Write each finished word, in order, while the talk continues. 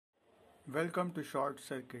Welcome to Short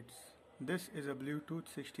Circuits. This is a Bluetooth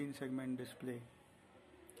 16 segment display.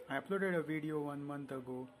 I uploaded a video 1 month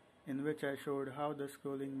ago in which I showed how the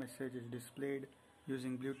scrolling message is displayed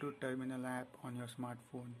using Bluetooth terminal app on your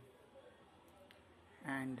smartphone.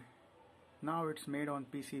 And now it's made on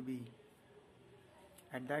PCB.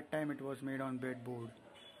 At that time it was made on breadboard.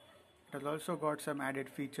 It has also got some added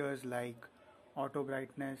features like auto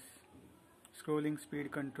brightness, scrolling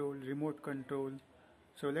speed control, remote control.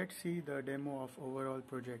 So let's see the demo of overall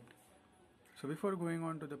project. So before going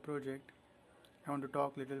on to the project, I want to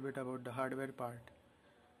talk a little bit about the hardware part.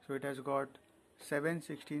 So it has got 7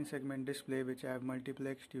 16 segment display which I have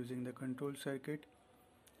multiplexed using the control circuit.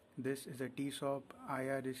 This is a TSOP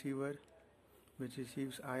IR receiver which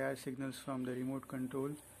receives IR signals from the remote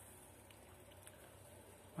control.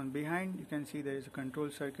 On behind you can see there is a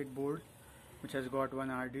control circuit board which has got one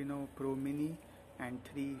Arduino Pro Mini and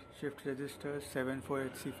 3 shift resistors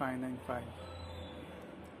 74HC595,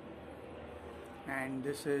 and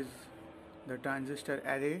this is the transistor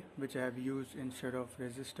array which I have used instead of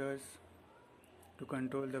resistors to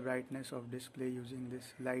control the brightness of display using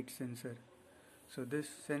this light sensor. So this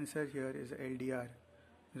sensor here is LDR,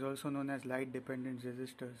 is also known as light dependent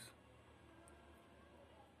resistors.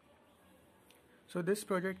 So this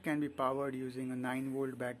project can be powered using a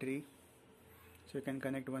 9-volt battery. So you can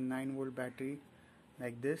connect one 9-volt battery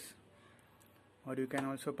like this, or you can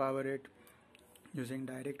also power it using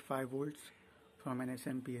direct 5 volts from an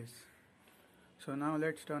SMPS. So now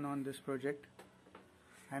let's turn on this project.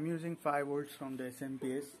 I'm using 5 volts from the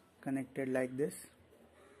SMPS connected like this.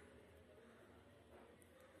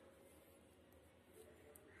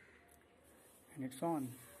 And it's on.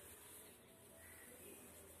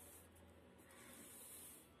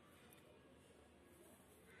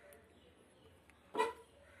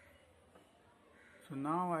 So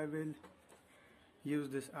now I will use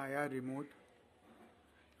this IR remote.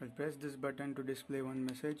 I'll press this button to display one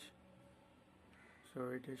message.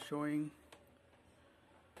 So it is showing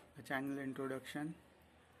the channel introduction.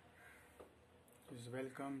 It is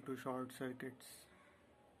welcome to Short Circuits.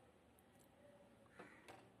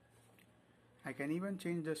 I can even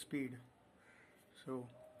change the speed. So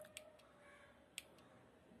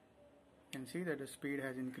you can see that the speed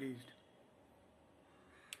has increased.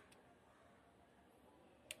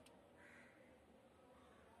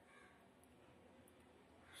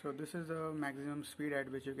 So this is the maximum speed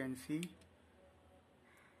at which you can see.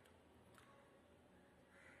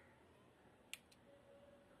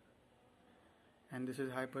 And this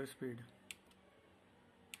is hyper speed.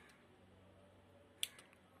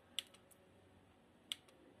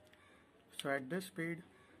 So at this speed,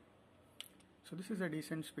 so this is a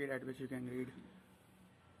decent speed at which you can read.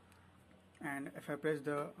 And if I press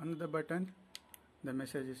the another button, the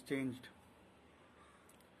message is changed.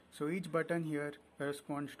 So each button here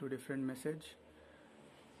corresponds to different message,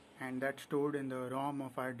 and that's stored in the ROM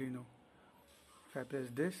of Arduino. If I press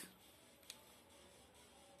this,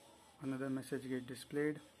 another message gets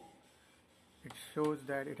displayed. It shows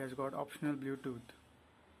that it has got optional Bluetooth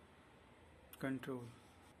control.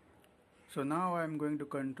 So now I am going to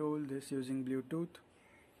control this using Bluetooth,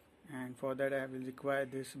 and for that I will require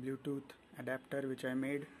this Bluetooth adapter which I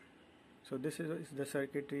made. So this is the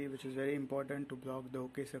circuitry which is very important to block the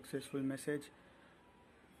OK successful message.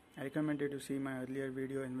 I recommend you to see my earlier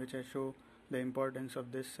video in which I show the importance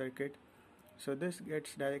of this circuit. So this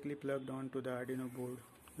gets directly plugged onto the Arduino board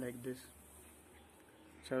like this.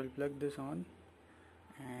 So I will plug this on,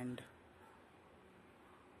 and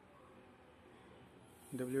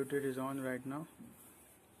the Bluetooth is on right now.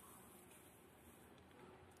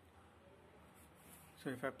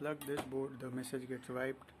 So if I plug this board, the message gets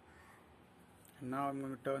wiped. And now I'm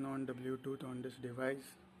going to turn on the Bluetooth on this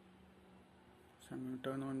device. So I'm going to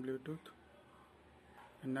turn on Bluetooth.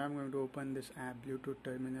 And now I'm going to open this app, Bluetooth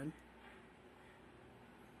terminal.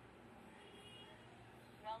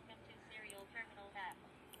 Welcome to Serial Terminal app.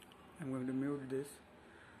 I'm going to mute this.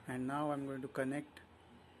 And now I'm going to connect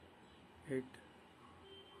it.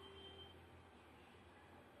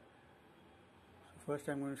 So first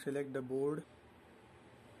I'm going to select the board.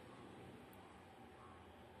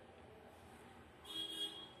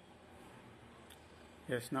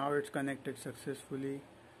 Yes, now it's connected successfully,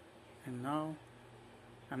 and now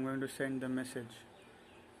I'm going to send the message.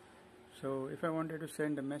 So if I wanted to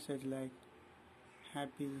send a message like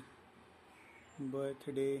happy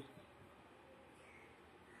birthday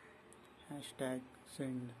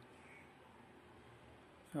 #send.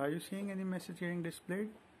 So are you seeing any message getting displayed?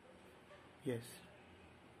 Yes,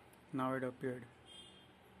 now it appeared.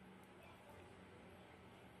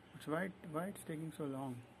 Why it's taking so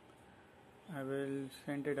long? I will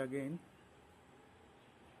send it again.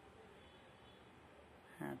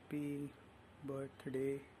 Happy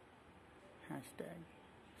birthday hashtag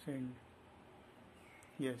send.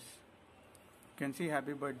 Yes, you can see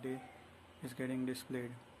happy birthday is getting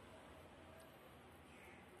displayed.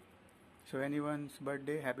 So anyone's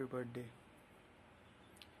birthday, happy birthday.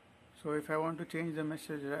 So if I want to change the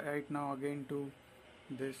message right now again to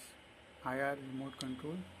this IR remote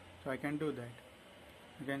control, so I can do that.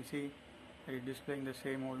 You can see it's displaying the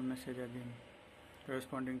same old message again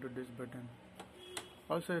corresponding to this button.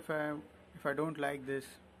 Also if I don't like this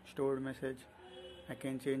stored message, I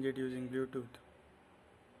can change it using Bluetooth.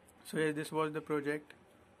 So yes, this was the project,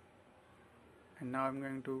 and now I'm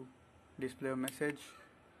going to display a message.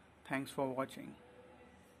 Thanks for watching.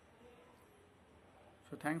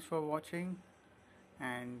 So thanks for watching,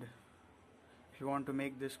 and if you want to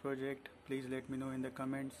make this project, please let me know in the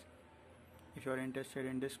comments. If you are interested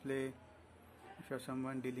in display, if you are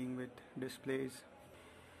someone dealing with displays.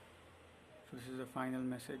 So this is the final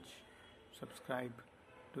message. Subscribe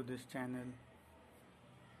to this channel,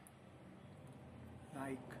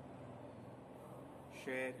 like,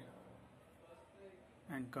 share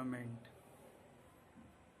and comment.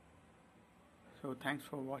 So thanks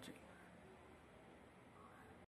for watching.